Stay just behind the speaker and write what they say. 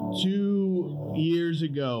2 years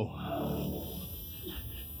ago,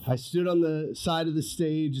 I stood on the side of the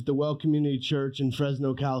stage at the Well Community Church in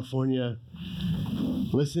Fresno, California,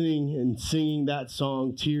 listening and singing that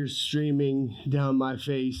song, tears streaming down my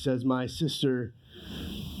face as my sister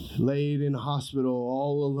laid in a hospital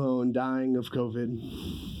all alone, dying of COVID.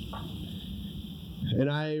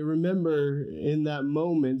 And I remember in that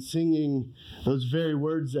moment singing those very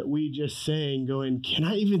words that we just sang, going, can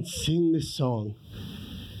I even sing this song?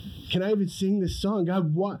 Can I even sing this song?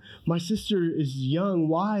 God, why? My sister is young.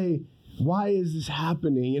 Why is this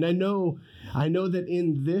happening? And I know that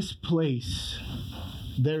in this place,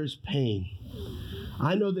 there's pain.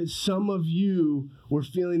 I know that some of you were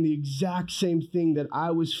feeling the exact same thing that I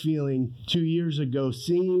was feeling 2 years ago,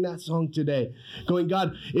 singing that song today, going,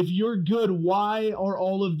 God, if you're good, why are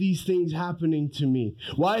all of these things happening to me?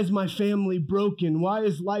 Why is my family broken? Why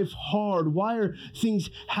is life hard? Why are things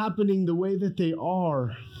happening the way that they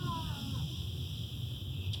are?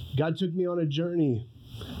 God took me on a journey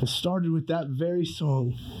that started with that very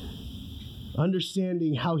song,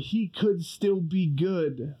 understanding how He could still be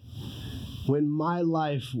good when my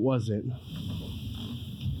life wasn't.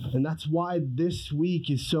 And that's why this week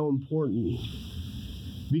is so important.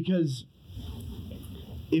 Because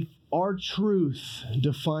if our truth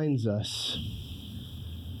defines us,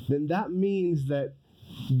 then that means that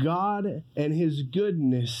God and His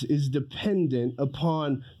goodness is dependent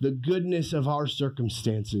upon the goodness of our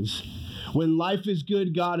circumstances. When life is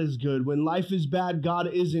good, God is good. When life is bad, God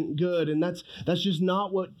isn't good. And that's just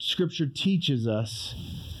not what Scripture teaches us.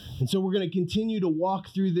 And so we're going to continue to walk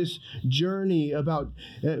through this journey about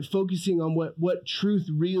focusing on what truth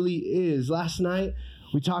really is. Last night,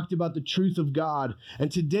 we talked about the truth of God.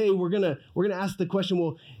 And today we're going to ask the question,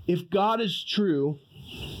 well, if God is true,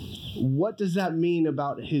 what does that mean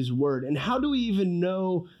about His word? And how do we even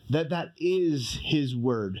know that that is His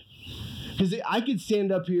word? Because I could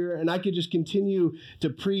stand up here and I could just continue to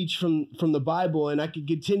preach from the Bible, and I could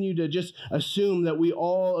continue to just assume that we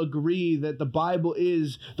all agree that the Bible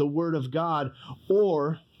is the Word of God.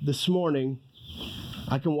 Or this morning,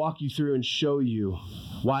 I can walk you through and show you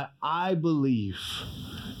why I believe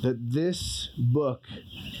that this book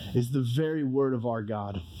is the very Word of our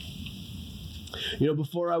God. You know,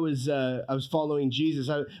 before I was following Jesus,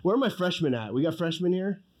 where are my freshmen at? We got freshmen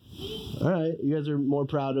here? All right, you guys are more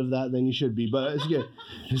proud of that than you should be, but it's good.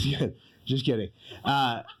 It's good. Just kidding.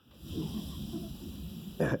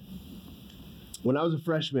 When I was a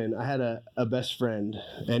freshman, I had a best friend,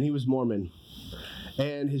 and he was Mormon.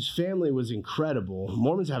 And his family was incredible.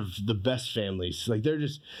 Mormons have the best families. Like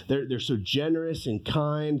they're so generous and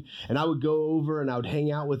kind. And I would go over and I would hang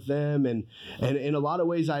out with them. And in a lot of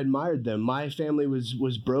ways, I admired them. My family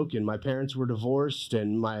was broken. My parents were divorced,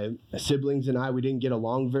 and my siblings and we didn't get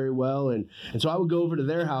along very well. And so I would go over to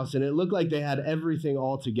their house, and it looked like they had everything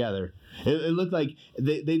all together. It looked like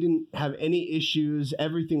they didn't have any issues.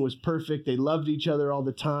 Everything was perfect. They loved each other all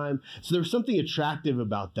the time. So there was something attractive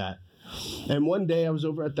about that. And one day I was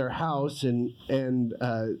over at their house, and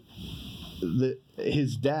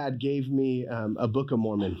his dad gave me a Book of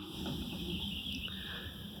Mormon.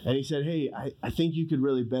 And he said, hey, I think you could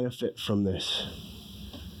really benefit from this.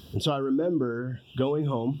 And so I remember going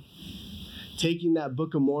home, taking that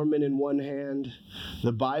Book of Mormon in one hand,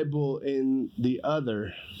 the Bible in the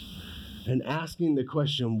other, and asking the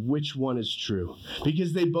question, which one is true?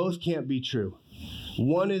 Because they both can't be true.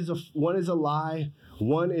 One is a lie.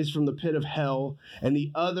 One is from the pit of hell, and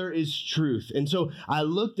the other is truth. And so I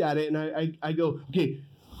looked at it, and I go, okay,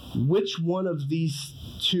 which one of these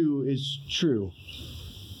two is true?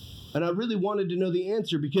 And I really wanted to know the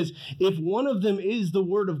answer, because if one of them is the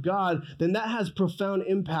Word of God, then that has profound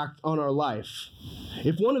impact on our life.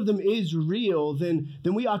 If one of them is real, then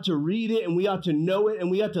we ought to read it, and we ought to know it, and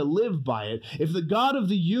we ought to live by it. If the God of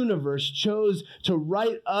the universe chose to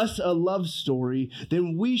write us a love story,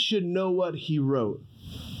 then we should know what He wrote.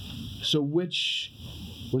 So which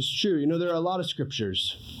was true? You know, there are a lot of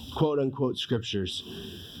scriptures, quote unquote scriptures.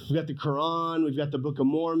 We've got the Quran, we've got the Book of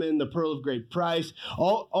Mormon, the Pearl of Great Price.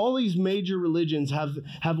 All these major religions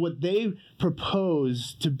have what they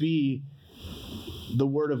propose to be the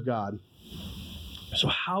Word of God. So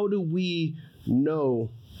how do we know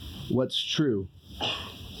what's true?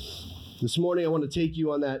 This morning I want to take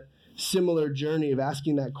you on that similar journey of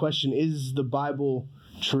asking that question, is the Bible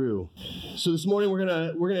true? So this morning we're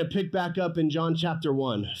gonna pick back up in John chapter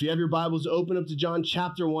 1. If you have your Bibles, open up to John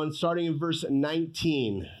chapter 1, starting in verse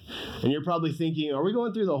 19. And you're probably thinking, are we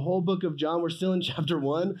going through the whole book of John? We're still in chapter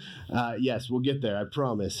 1? Yes, we'll get there. I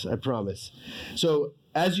promise. So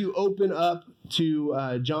as you open up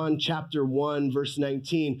to John chapter 1, verse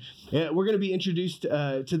 19, we're going to be introduced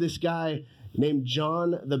to this guy named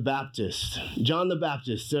John the Baptist. John the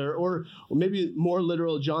Baptist, or maybe more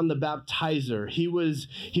literal, John the Baptizer. He was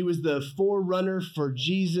the forerunner for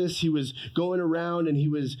Jesus. He was going around and he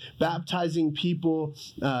was baptizing people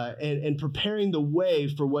and preparing the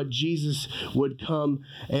way for what Jesus would come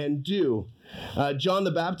and do. John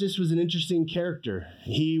the Baptist was an interesting character.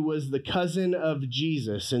 He was the cousin of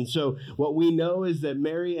Jesus. And so what we know is that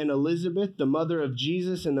Mary and Elizabeth, the mother of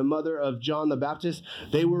Jesus and the mother of John the Baptist,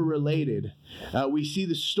 they were related. We see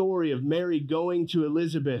the story of Mary going to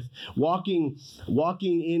Elizabeth, walking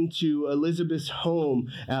into Elizabeth's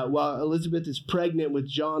home while Elizabeth is pregnant with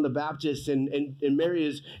John the Baptist, and Mary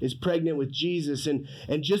is pregnant with Jesus. And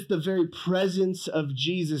just the very presence of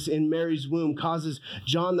Jesus in Mary's womb causes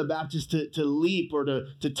John the Baptist to leap or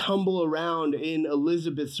to tumble around in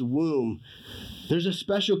Elizabeth's womb. There's a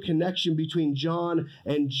special connection between John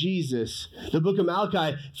and Jesus. The book of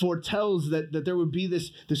Malachi foretells that there would be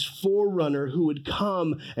this forerunner who would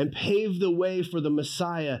come and pave the way for the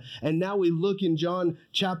Messiah. And now we look in John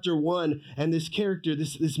chapter 1, and this character,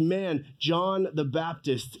 this man, John the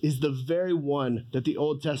Baptist, is the very one that the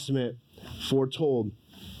Old Testament foretold.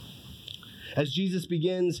 As Jesus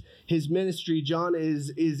begins his ministry, John is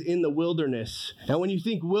in the wilderness. And when you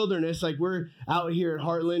think wilderness, like we're out here at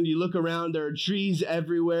Hartland, you look around, there are trees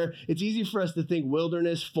everywhere. It's easy for us to think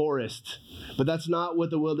wilderness, forest. But that's not what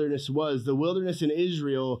the wilderness was. The wilderness in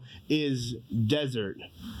Israel is desert.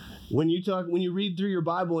 When you read through your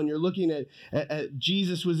Bible and you're looking at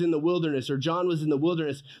Jesus was in the wilderness or John was in the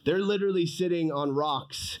wilderness, they're literally sitting on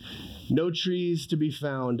rocks. No trees to be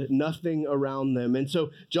found, nothing around them. And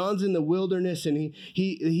so John's in the wilderness, and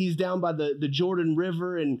he's down by the Jordan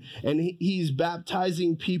River, and he's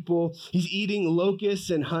baptizing people. He's eating locusts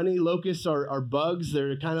and honey. Locusts are bugs.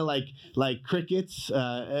 They're kind of like crickets.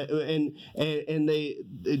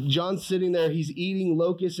 John's sitting there. He's eating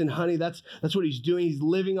locusts and honey. That's what he's doing. He's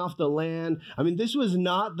living off the land. I mean, this was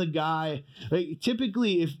not the guy. Like,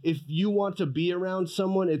 typically, if you want to be around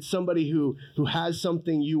someone, it's somebody who has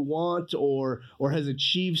something you want, or has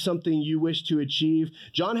achieved something you wish to achieve.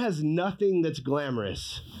 John has nothing that's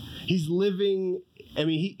glamorous. He's living, I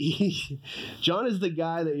mean, John is the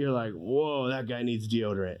guy that you're like, whoa, that guy needs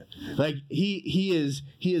deodorant. Like, he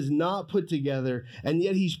is not put together, and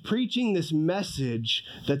yet he's preaching this message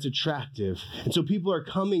that's attractive. And so people are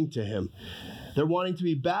coming to him. They're wanting to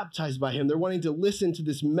be baptized by him. They're wanting to listen to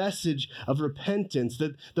this message of repentance,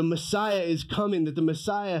 that the Messiah is coming, that the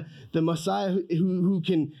Messiah who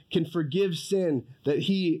can forgive sin, that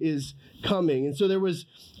he is coming. And so there was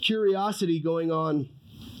curiosity going on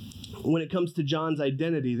when it comes to John's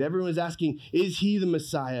identity. Everyone was asking, is he the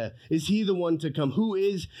Messiah? Is he the one to come? Who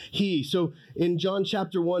is he? So in John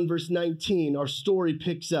chapter 1, verse 19, our story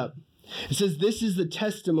picks up. It says, this is the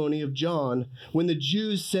testimony of John when the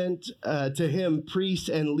Jews sent to him priests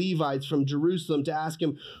and Levites from Jerusalem to ask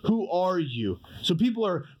him, who are you? So people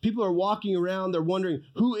are walking around, they're wondering,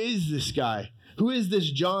 who is this guy? Who is this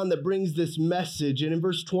John that brings this message? And in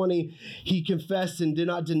verse 20, he confessed and did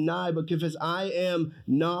not deny, but confessed, I am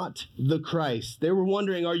not the Christ. They were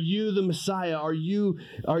wondering, are you the Messiah? Are you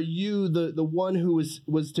the one who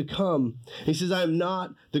was to come? He says, I am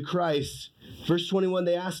not the Christ. Verse 21,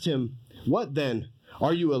 they asked him, what then?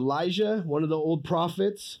 Are you Elijah, one of the old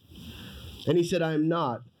prophets? And he said, I am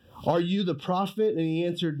not. Are you the prophet? And he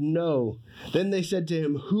answered, no. Then they said to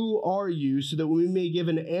him, who are you, so that we may give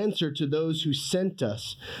an answer to those who sent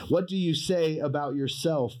us? What do you say about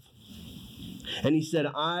yourself? And he said,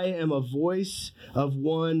 I am a voice of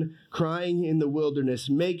one crying in the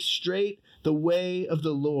wilderness, make straight the way of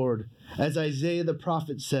the Lord. As Isaiah the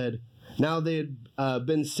prophet said, now they had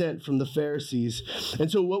been sent from the Pharisees.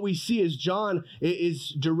 And so what we see is John is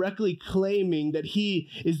directly claiming that he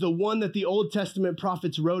is the one that the Old Testament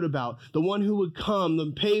prophets wrote about, the one who would come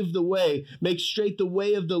and pave the way, make straight the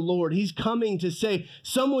way of the Lord. He's coming to say,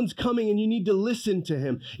 someone's coming and you need to listen to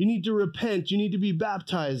him. You need to repent. You need to be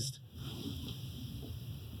baptized.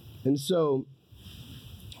 And so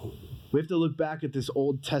we have to look back at this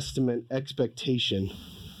Old Testament expectation.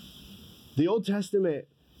 The Old Testament,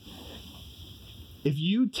 if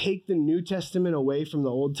you take the New Testament away from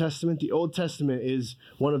the Old Testament, the Old Testament is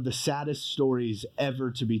one of the saddest stories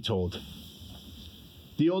ever to be told.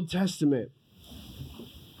 The Old Testament,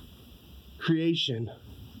 creation,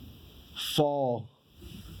 fall,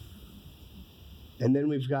 and then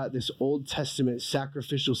we've got this Old Testament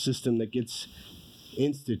sacrificial system that gets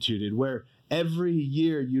instituted, where every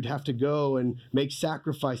year you'd have to go and make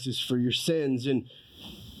sacrifices for your sins, and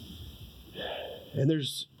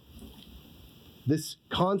there's this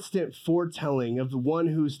constant foretelling of the one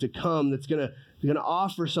who's to come that's going to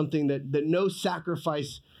offer something that no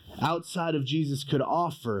sacrifice outside of Jesus could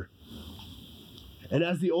offer. And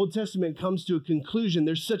as the Old Testament comes to a conclusion,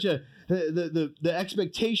 there's such the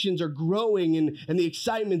expectations are growing and the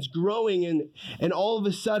excitement's growing, and all of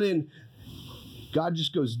a sudden, God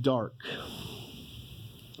just goes dark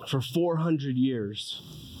for 400 years.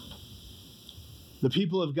 The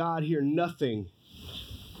people of God hear nothing.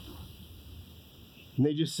 And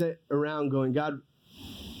they just sit around going, God,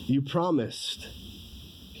 you promised.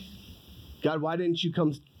 God, why didn't you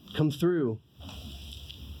come through?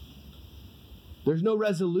 There's no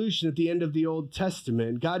resolution at the end of the Old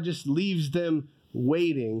Testament. God just leaves them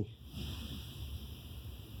waiting.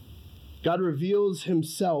 God reveals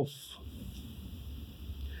himself.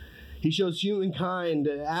 He shows humankind,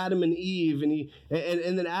 Adam and Eve,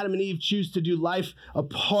 and then Adam and Eve choose to do life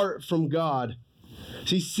apart from God.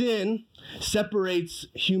 See, sin separates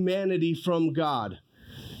humanity from God.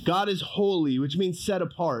 God is holy, which means set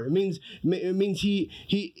apart. It means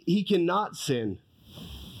he cannot sin.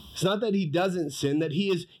 It's not that he doesn't sin, that he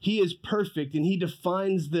is perfect, and he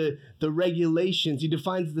defines the regulations, he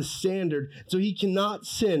defines the standard, so he cannot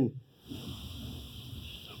sin.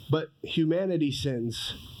 But humanity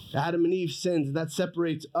sins. Adam and Eve sins, and that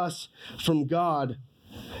separates us from God.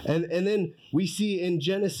 And then we see in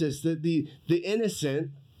Genesis that the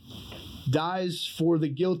innocent dies for the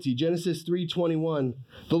guilty. Genesis 3:21.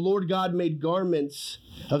 The Lord God made garments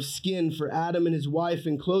of skin for Adam and his wife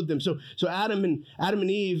and clothed them. So Adam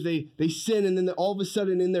and Eve, they sin, and then all of a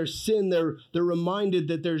sudden in their sin, they're reminded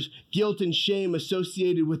that there's guilt and shame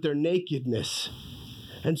associated with their nakedness.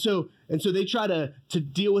 And so they try to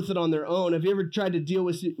deal with it on their own. Have you ever tried to deal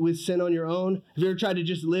with sin on your own? Have you ever tried to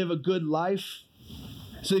just live a good life?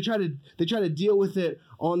 So they try to deal with it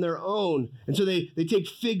on their own. And so they take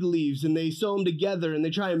fig leaves and they sew them together and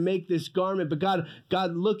they try and make this garment. But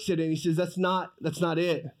God looks at it and he says, that's not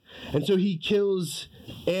it. And so he kills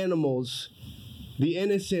animals, the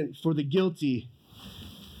innocent for the guilty.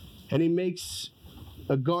 And he makes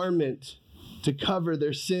a garment to cover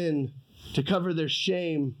their sin, to cover their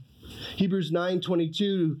shame. Hebrews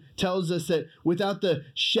 9:22 tells us that without the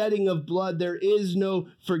shedding of blood, there is no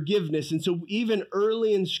forgiveness. And so even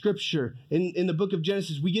early in Scripture, in the book of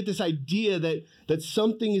Genesis, we get this idea that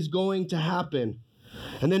something is going to happen.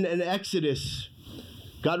 And then in Exodus,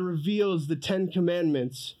 God reveals the 10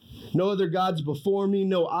 commandments. No other gods before me,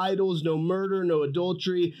 no idols, no murder, no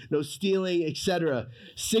adultery, no stealing, etc.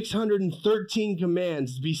 613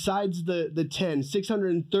 commands besides the 10.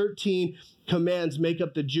 613 commands make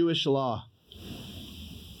up the Jewish law.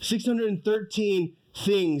 613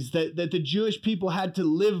 things that the Jewish people had to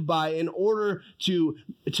live by in order to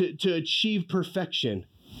achieve perfection,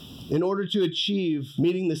 in order to achieve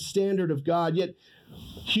meeting the standard of God. Yet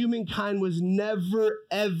humankind was never,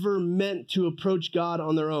 ever meant to approach God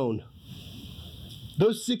on their own.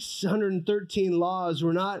 Those 613 laws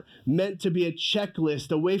were not meant to be a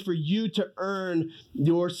checklist, a way for you to earn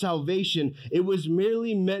your salvation. It was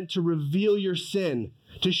merely meant to reveal your sin,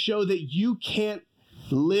 to show that you can't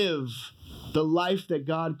live the life that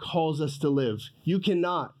God calls us to live. You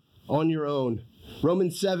cannot on your own.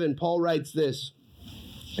 Romans 7, Paul writes this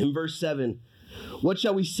in verse 7. What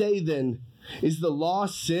shall we say then? Is the law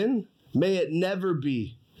sin? May it never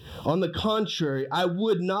be. On the contrary, I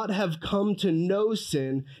would not have come to know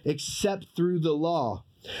sin except through the law.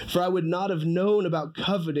 For I would not have known about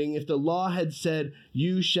coveting if the law had said,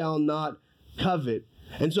 you shall not covet.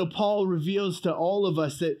 And so Paul reveals to all of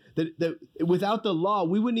us that without the law,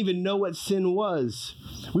 we wouldn't even know what sin was.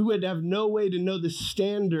 We would have no way to know the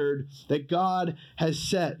standard that God has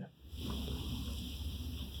set.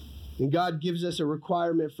 And God gives us a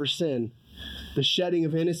requirement for sin, the shedding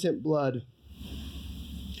of innocent blood.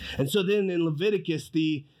 And so then in Leviticus,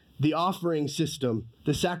 the offering system,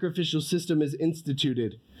 the sacrificial system is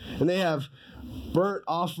instituted. And they have burnt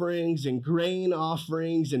offerings and grain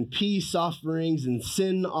offerings and peace offerings and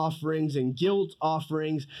sin offerings and guilt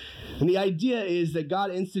offerings. And the idea is that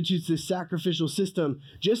God institutes this sacrificial system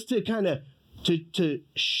just to kind of to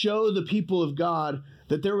show the people of God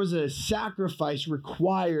that there was a sacrifice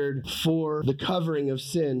required for the covering of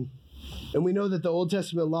sin. And we know that the Old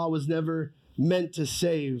Testament law was never meant to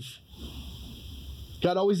save.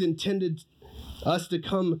 God always intended us to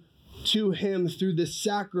come to him through the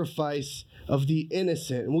sacrifice of the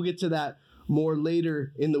innocent. And we'll get to that more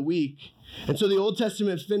later in the week. And so the Old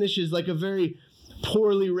Testament finishes like a very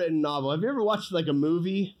poorly written novel. Have you ever watched like a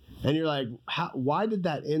movie and you're like, why did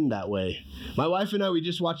that end that way? My wife and I, we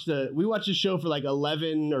watched a show for like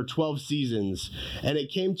 11 or 12 seasons, and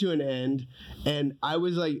it came to an end, and I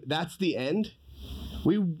was like, that's the end?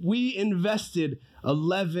 We invested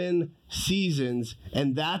 11 seasons,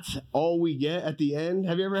 and that's all we get at the end.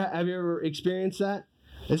 Have you ever experienced that?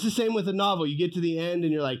 It's the same with a novel. You get to the end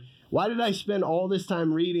and you're like, why did I spend all this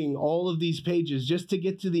time reading all of these pages just to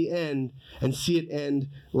get to the end and see it end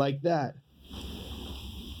like that?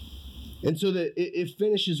 And so that it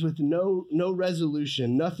finishes with no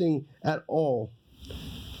resolution, nothing at all.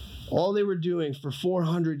 All they were doing for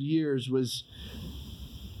 400 years was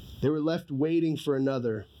they were left waiting for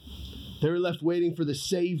another. They were left waiting for the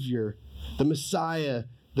Savior, the Messiah,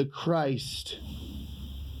 the Christ.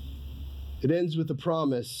 It ends with a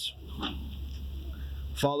promise,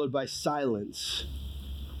 followed by silence.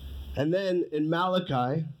 And then in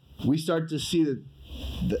Malachi, we start to see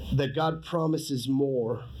that God promises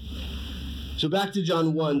more. So back to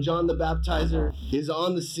John 1. John the Baptizer is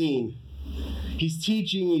on the scene. He's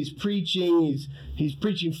teaching, he's preaching, he's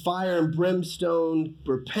preaching fire and brimstone,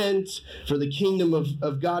 repent, for the kingdom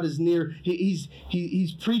of God is near. He's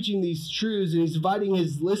preaching these truths, and he's inviting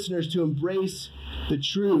his listeners to embrace the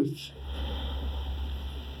truth.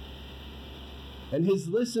 And his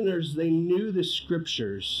listeners, they knew the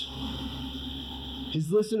scriptures.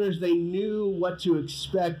 His listeners, they knew what to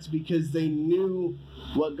expect because they knew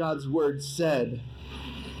what God's word said.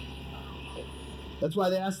 That's why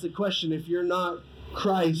they asked the question, if you're not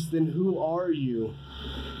Christ, then who are you?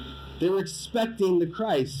 They were expecting the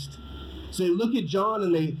Christ. So they look at John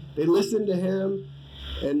and they listen to him.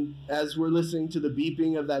 And as we're listening to the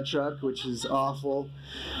beeping of that truck, which is awful,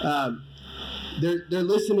 they're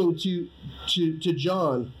listening to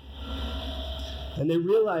John. And they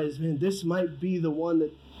realize, man, this might be the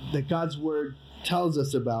one that God's word tells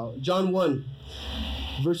us about. John 1,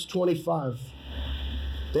 verse 25.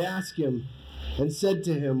 They ask him and said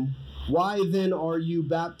to him, why then are you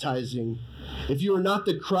baptizing, if you are not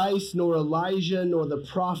the Christ, nor Elijah, nor the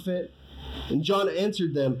prophet? And John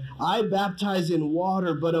answered them, I baptize in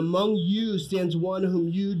water, but among you stands one whom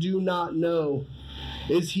you do not know.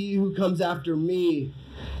 Is he who comes after me,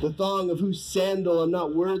 the thong of whose sandal I'm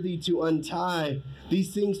not worthy to untie.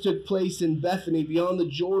 These things took place in Bethany, beyond the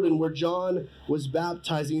Jordan, where John was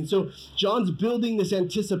baptizing. And so John's building this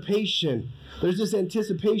anticipation. There's this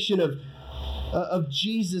anticipation of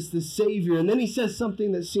Jesus, the Savior. And then he says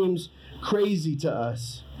something that seems crazy to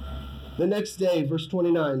us. The next day, verse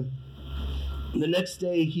 29, the next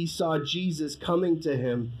day he saw Jesus coming to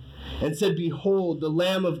him and said, behold, the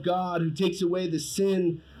Lamb of God who takes away the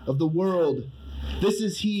sin of the world. This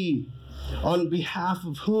is he on behalf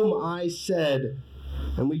of whom I said,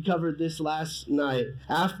 and we covered this last night,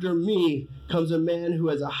 after me comes a man who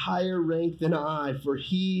has a higher rank than I, for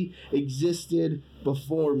he existed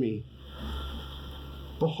before me.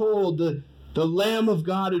 Behold, the Lamb of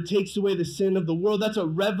God who takes away the sin of the world. That's a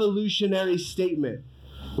revolutionary statement.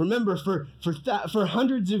 Remember, for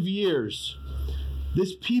hundreds of years,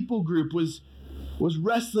 this people group was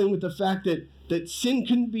wrestling with the fact that sin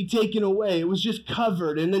couldn't be taken away. It was just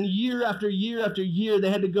covered. And then year after year after year,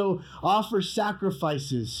 they had to go offer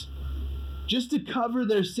sacrifices just to cover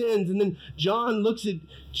their sins. And then John looks at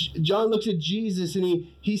Jesus and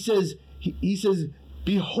he says,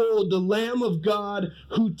 behold, the Lamb of God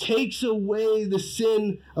who takes away the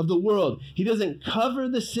sin of the world. He doesn't cover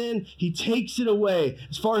the sin, he takes it away.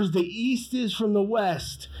 As far as the east is from the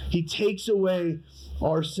west, he takes away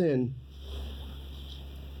our sin.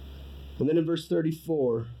 And then in verse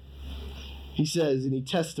 34, he says, and he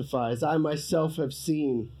testifies, I myself have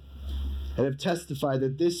seen and have testified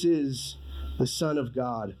that this is the Son of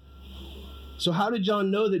God. So how did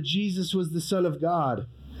John know that Jesus was the Son of God?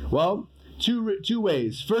 Well, two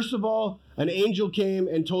ways. First of all, an angel came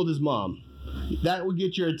and told his mom. That would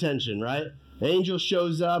get your attention, right? An angel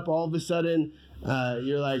shows up, all of a sudden,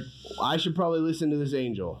 you're like, I should probably listen to this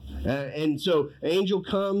angel. And so an angel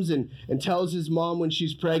comes and tells his mom when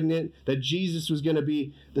she's pregnant that Jesus was going to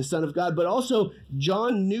be the Son of God. But also,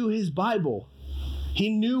 John knew his Bible. He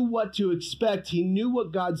knew what to expect. He knew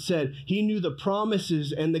what God said. He knew the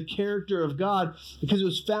promises and the character of God because it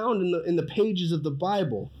was found in the pages of the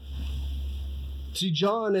Bible. See,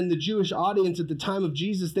 John and the Jewish audience at the time of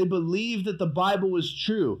Jesus, they believed that the Bible was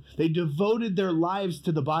true. They devoted their lives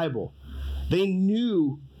to the Bible. They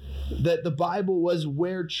knew that the Bible was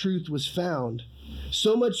where truth was found.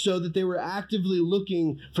 So much so that they were actively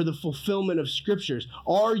looking for the fulfillment of scriptures.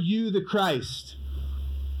 Are you the Christ?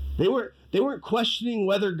 They weren't questioning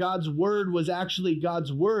whether God's word was actually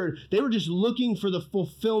God's word. They were just looking for the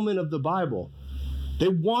fulfillment of the Bible. They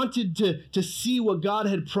wanted to see what God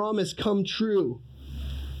had promised come true.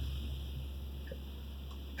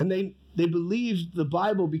 And they believed the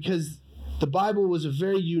Bible because the Bible was a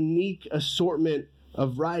very unique assortment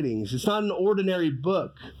of writings. It's not an ordinary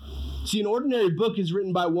book. See, an ordinary book is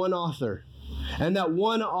written by one author, and that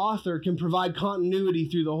one author can provide continuity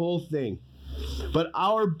through the whole thing. But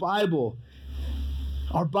our Bible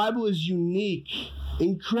is unique,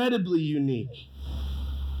 incredibly unique.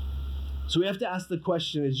 So we have to ask the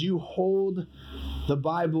question, as you hold the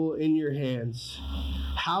Bible in your hands,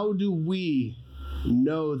 how do we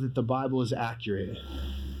know that the Bible is accurate?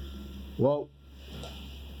 Well,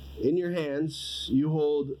 in your hands, you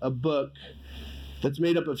hold a book that's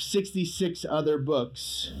made up of 66 other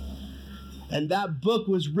books. And that book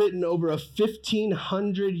was written over a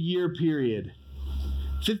 1,500-year period.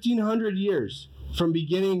 1,500 years from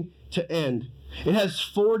beginning to end. It has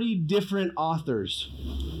 40 different authors.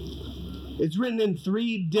 It's written in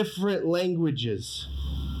 3 different languages.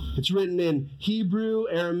 It's written in Hebrew,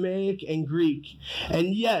 Aramaic, and Greek.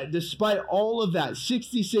 And yet, despite all of that,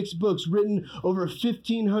 66 books written over a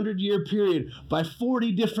 1,500-year period by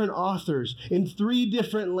 40 different authors in 3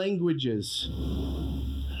 different languages,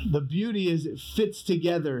 the beauty is it fits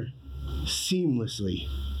together seamlessly.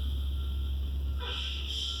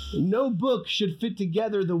 No book should fit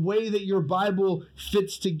together the way that your Bible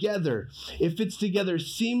fits together. It fits together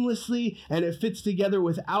seamlessly, and it fits together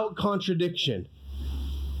without contradiction.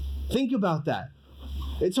 Think about that.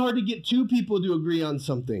 It's hard to get 2 people to agree on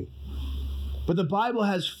something. But the Bible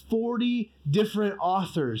has 40 different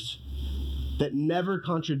authors that never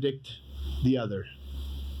contradict the other.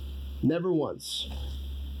 Never once.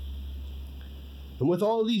 And with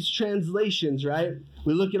all these translations, right?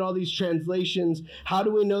 We look at all these translations. How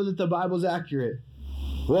do we know that the Bible's accurate?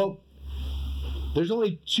 Well, there's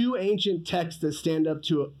only 2 ancient texts that stand up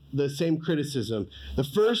to the same criticism. The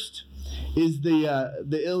first is the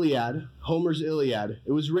Iliad, Homer's Iliad.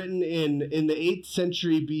 It was written in the 8th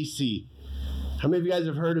century BC. How many of you guys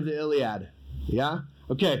have heard of the Iliad? Yeah?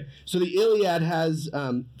 Okay, so the Iliad has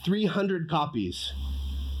 300 copies.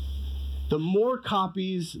 The more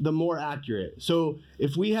copies, the more accurate. So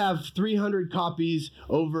if we have 300 copies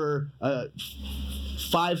over a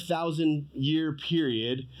 5,000 year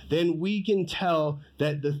period, then we can tell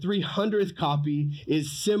that the 300th copy is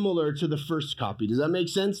similar to the first copy. Does that make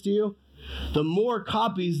sense to you? The more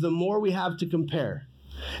copies, the more we have to compare.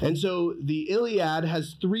 And so the Iliad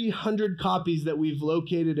has 300 copies that we've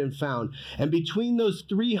located and found. And between those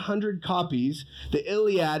 300 copies, the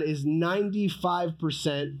Iliad is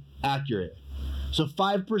 95% accurate. So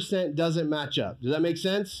 5% doesn't match up. Does that make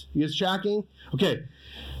sense? You guys tracking? Okay.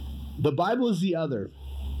 The Bible is the other.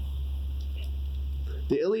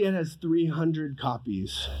 The Iliad has 300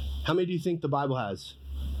 copies. How many do you think the Bible has?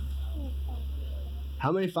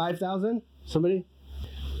 How many? 5,000? Somebody?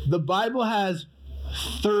 The Bible has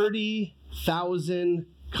 30,000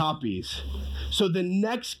 copies. So the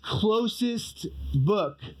next closest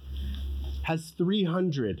book has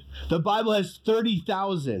 300. The Bible has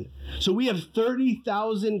 30,000. So we have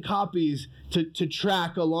 30,000 copies to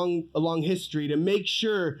track along history to make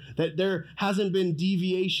sure that there hasn't been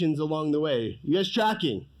deviations along the way. You guys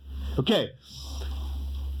tracking? Okay.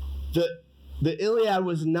 The Iliad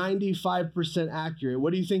was 95% accurate.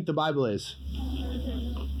 What do you think the Bible is?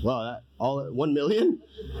 Well, 1 million?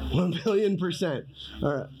 1 billion%.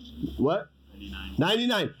 All right. What?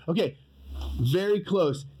 99. Okay. Very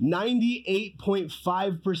close.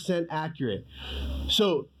 98.5% accurate.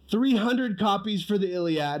 So 300 copies for the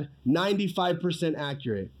Iliad, 95%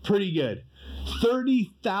 accurate. Pretty good.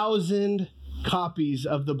 30,000 copies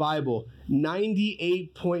of the Bible,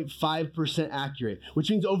 98.5% accurate,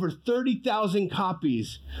 which means over 30,000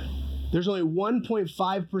 copies, there's only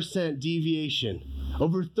 1.5% deviation.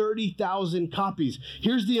 Over 30,000 copies.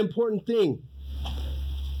 Here's the important thing.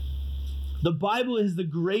 The Bible is the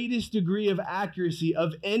greatest degree of accuracy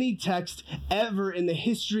of any text ever in the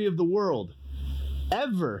history of the world.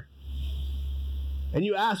 Ever. And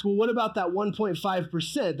you ask, well, what about that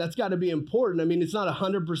 1.5%? That's got to be important. I mean, it's not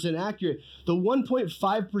 100% accurate. The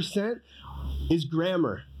 1.5% is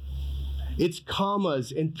grammar. It's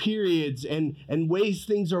commas and periods and ways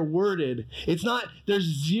things are worded. It's not, there's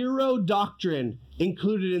zero doctrine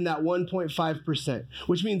included in that 1.5%,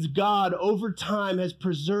 which means God over time has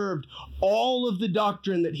preserved all of the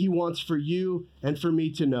doctrine that he wants for you and for me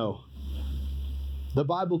to know. The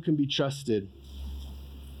Bible can be trusted.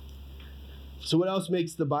 So what else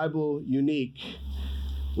makes the Bible unique?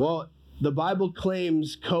 Well, the Bible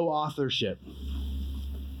claims co-authorship.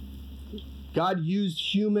 God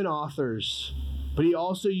used human authors, but he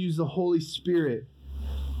also used the Holy Spirit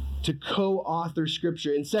to co-author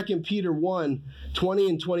Scripture. In 2 Peter 1, 20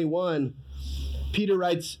 and 21, Peter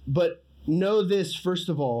writes, "But know this, first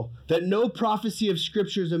of all, that no prophecy of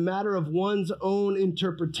Scripture is a matter of one's own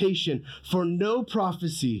interpretation, for no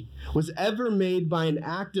prophecy was ever made by an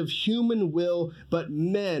act of human will, but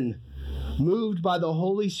men, moved by the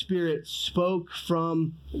Holy Spirit, spoke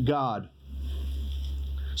from God.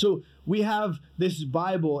 So we have this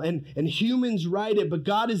Bible, and humans write it, but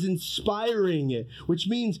God is inspiring it, which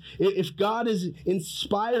means if God is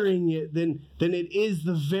inspiring it, then it is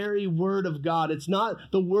the very Word of God. It's not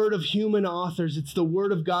the word of human authors, it's the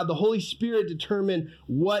Word of God. The Holy Spirit determined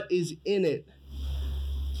what is in it.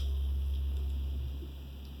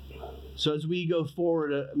 So as we go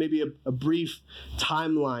forward, maybe a brief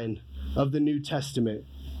timeline of the New Testament.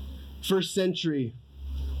 First century,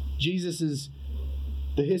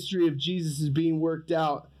 the history of Jesus is being worked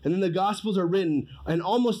out. And then the Gospels are written, and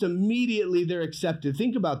almost immediately they're accepted.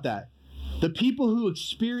 Think about that. The people who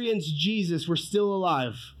experienced Jesus were still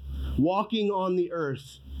alive, walking on the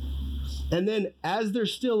earth. And then as they're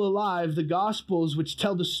still alive, the Gospels, which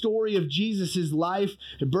tell the story of Jesus' life,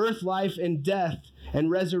 birth, life, and death,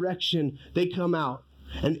 and resurrection, they come out.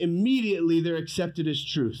 And immediately they're accepted as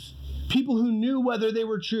truth. People who knew whether they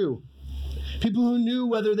were true, people who knew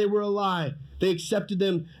whether they were a lie, they accepted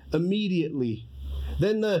them immediately.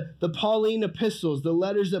 Then the Pauline epistles, the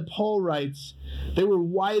letters that Paul writes, they were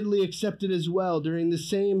widely accepted as well during the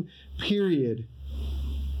same period.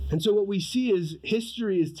 And so what we see is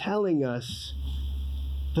history is telling us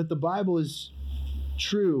that the Bible is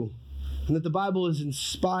true and that the Bible is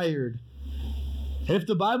inspired. And if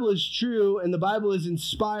the Bible is true and the Bible is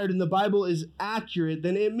inspired and the Bible is accurate,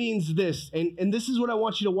 then it means this. And this is what I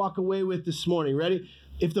want you to walk away with this morning. Ready?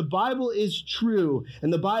 If the Bible is true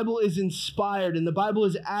and the Bible is inspired and the Bible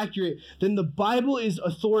is accurate, then the Bible is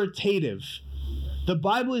authoritative. The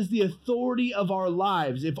Bible is the authority of our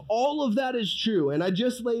lives. If all of that is true, and I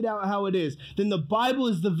just laid out how it is, then the Bible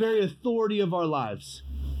is the very authority of our lives.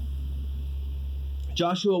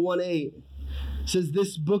 Joshua 1:8 says,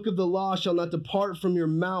 "This book of the law shall not depart from your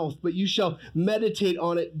mouth, but you shall meditate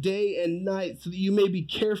on it day and night, so that you may be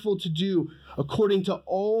careful to do according to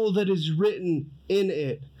all that is written in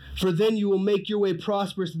it. For then you will make your way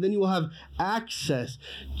prosperous, and then you will have access."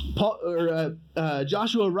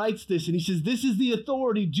 Joshua writes this, and he says, this is the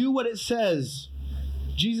authority. Do what it says.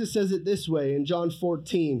 Jesus says it this way in John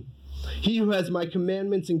 14. "He who has my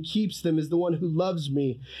commandments and keeps them is the one who loves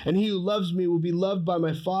me. And he who loves me will be loved by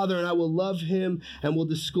my Father, and I will love him and will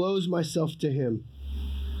disclose myself to him."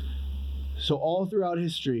 So all throughout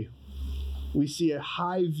history, we see a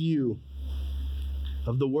high view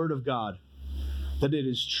of the Word of God, that it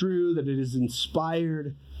is true, that it is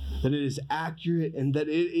inspired, that it is accurate, and that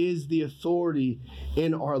it is the authority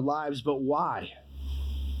in our lives. But why?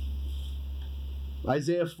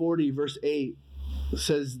 Isaiah 40, verse 8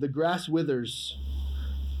 says, "The grass withers,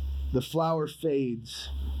 the flower fades,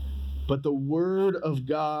 but the Word of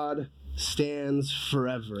God stands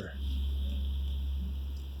forever."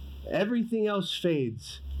 Everything else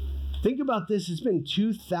fades. Think about this. It's been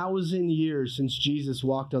 2,000 years since Jesus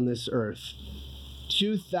walked on this earth.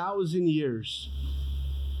 2,000 years.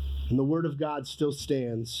 And the Word of God still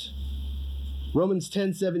stands. Romans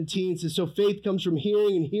 10:17 says, "So faith comes from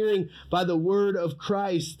hearing, and hearing by the word of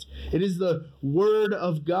Christ." It is the Word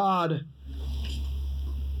of God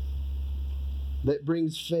that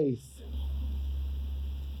brings faith.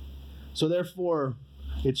 So therefore,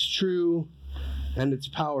 it's true and it's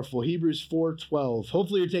powerful. Hebrews 4:12.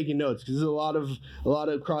 Hopefully you're taking notes, because there's a lot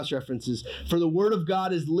of cross references. "For the Word of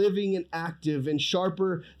God is living and active and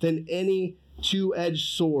sharper than any two-edged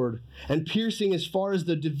sword, and piercing as far as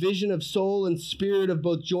the division of soul and spirit, of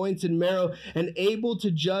both joints and marrow, and able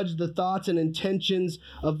to judge the thoughts and intentions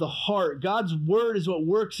of the heart." God's Word is what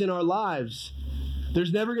works in our lives.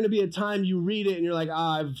 There's never going to be a time you read it and you're like,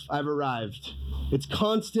 I've arrived. It's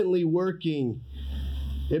constantly working.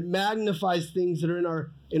 It magnifies things that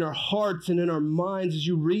are in our hearts and in our minds as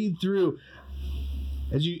you read through.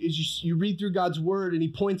 As you read through God's Word, and He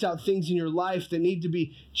points out things in your life that need to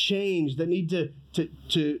be changed, that need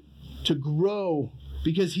to grow,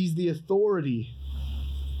 because He's the authority.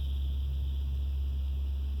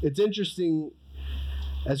 It's interesting,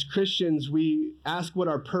 as Christians, we ask what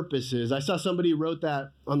our purpose is. I saw somebody wrote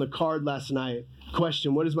that on the card last night.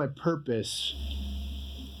 Question: what is my purpose?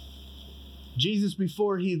 Jesus,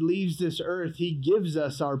 before He leaves this earth, He gives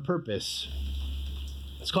us our purpose.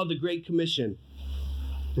 It's called the Great Commission.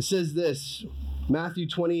 It says this, Matthew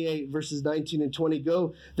 28, verses 19 and 20,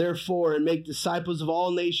 "Go, therefore, and make disciples of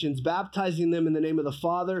all nations, baptizing them in the name of the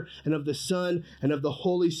Father, and of the Son, and of the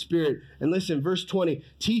Holy Spirit." And listen, verse 20,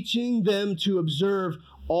 "Teaching them to observe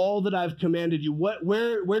all that I've commanded you."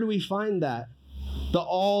 Where do we find that?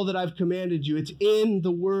 all that I've commanded you. It's in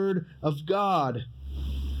the Word of God.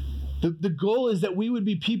 The goal is that we would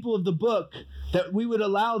be people of the book, that we would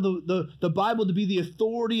allow the Bible to be the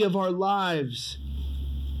authority of our lives.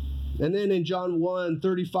 And then in John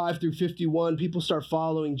 1:35 through 51, people start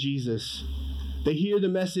following Jesus. They hear the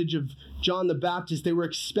message of John the Baptist. They were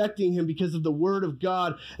expecting him because of the Word of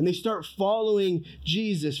God, and they start following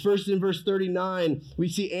Jesus. First in verse 39, we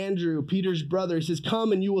see Andrew, Peter's brother. He says,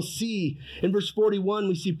 "Come and you will see." In verse 41,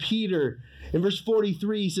 we see Peter. In verse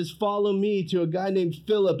 43, he says, "Follow me," to a guy named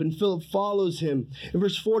Philip, and Philip follows him. In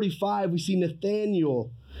verse 45, we see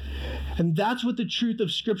Nathanael. And that's what the truth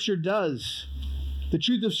of Scripture does. The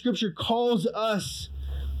truth of Scripture calls us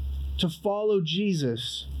to follow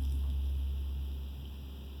Jesus.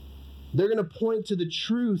 They're going to point to the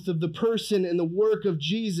truth of the person and the work of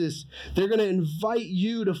Jesus. They're going to invite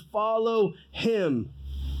you to follow him.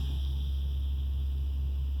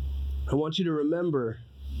 I want you to remember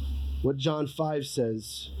what John 5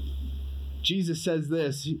 says. Jesus says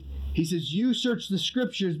this. He says, "You search the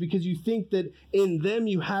Scriptures because you think that in them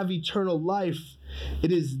you have eternal life.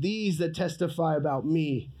 It is these that testify about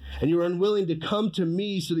me. And you are unwilling to come to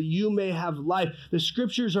me so that you may have life." The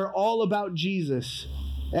Scriptures are all about Jesus.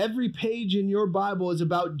 Every page in your Bible is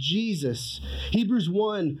about Jesus. Hebrews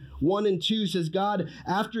 1 and 2 says, "God,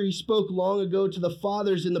 after he spoke long ago to the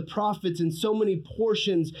fathers and the prophets in so many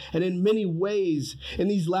portions and in many ways, in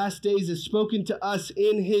these last days has spoken to us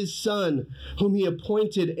in his Son, whom he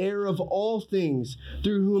appointed heir of all things,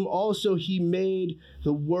 through whom also he made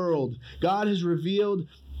the world." God has revealed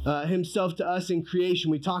himself to us in creation.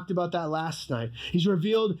 We talked about that last night. He's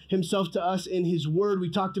revealed himself to us in his Word. We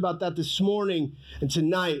talked about that this morning. And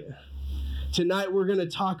tonight we're going to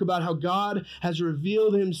talk about how God has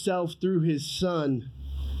revealed himself through his Son.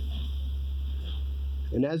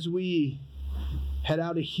 And as we head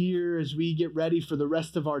out of here, as we get ready for the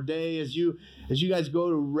rest of our day, as you guys go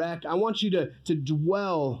to rec, I want you to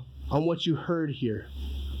dwell on what you heard here.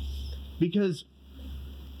 Because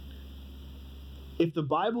if the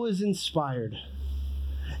Bible is inspired,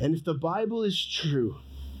 and if the Bible is true,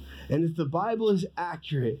 and if the Bible is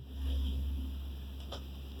accurate,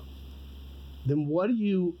 then what do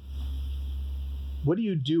you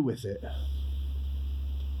do with it?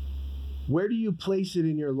 Where do you place it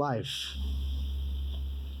in your life?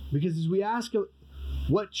 Because as we ask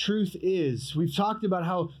what truth is, we've talked about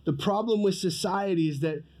how the problem with society is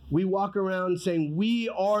that we walk around saying we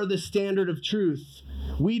are the standard of truth.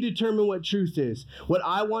 We determine what truth is. What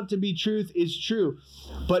I want to be truth is true.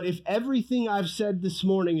 But if everything I've said this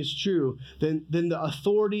morning is true, then the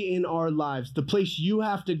authority in our lives, the place you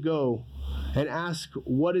have to go and ask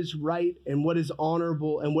what is right and what is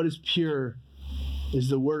honorable and what is pure, is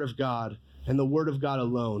the Word of God and the Word of God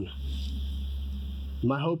alone.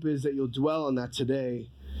 My hope is that you'll dwell on that today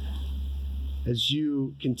as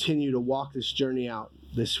you continue to walk this journey out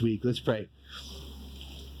this week. Let's pray.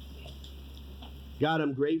 God,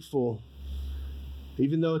 I'm grateful,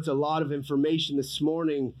 even though it's a lot of information this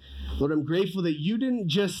morning. Lord, I'm grateful that you didn't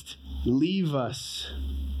just leave us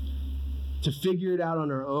to figure it out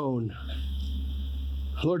on our own.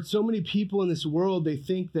 Lord, so many people in this world, they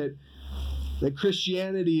think that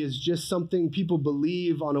Christianity is just something people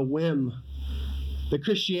believe on a whim. That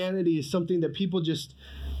Christianity is something that people just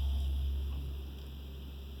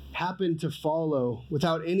happen to follow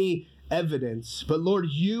without any evidence. But Lord,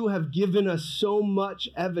 you have given us so much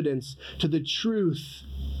evidence to the truth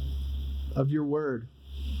of your word.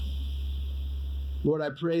 Lord, I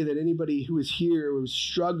pray that anybody who is here who is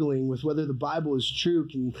struggling with whether the Bible is true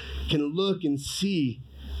can look and see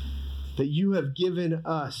that you have given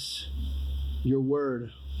us your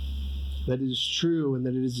word, that it is true and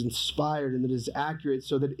that it is inspired and that it is accurate,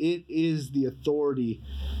 so that it is the authority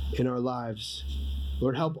in our lives.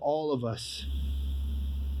 Lord, help all of us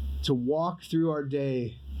to walk through our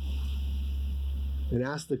day and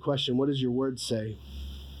ask the question, what does your word say?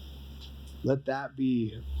 Let that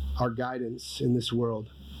be our guidance in this world.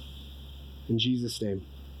 In Jesus' name,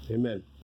 amen.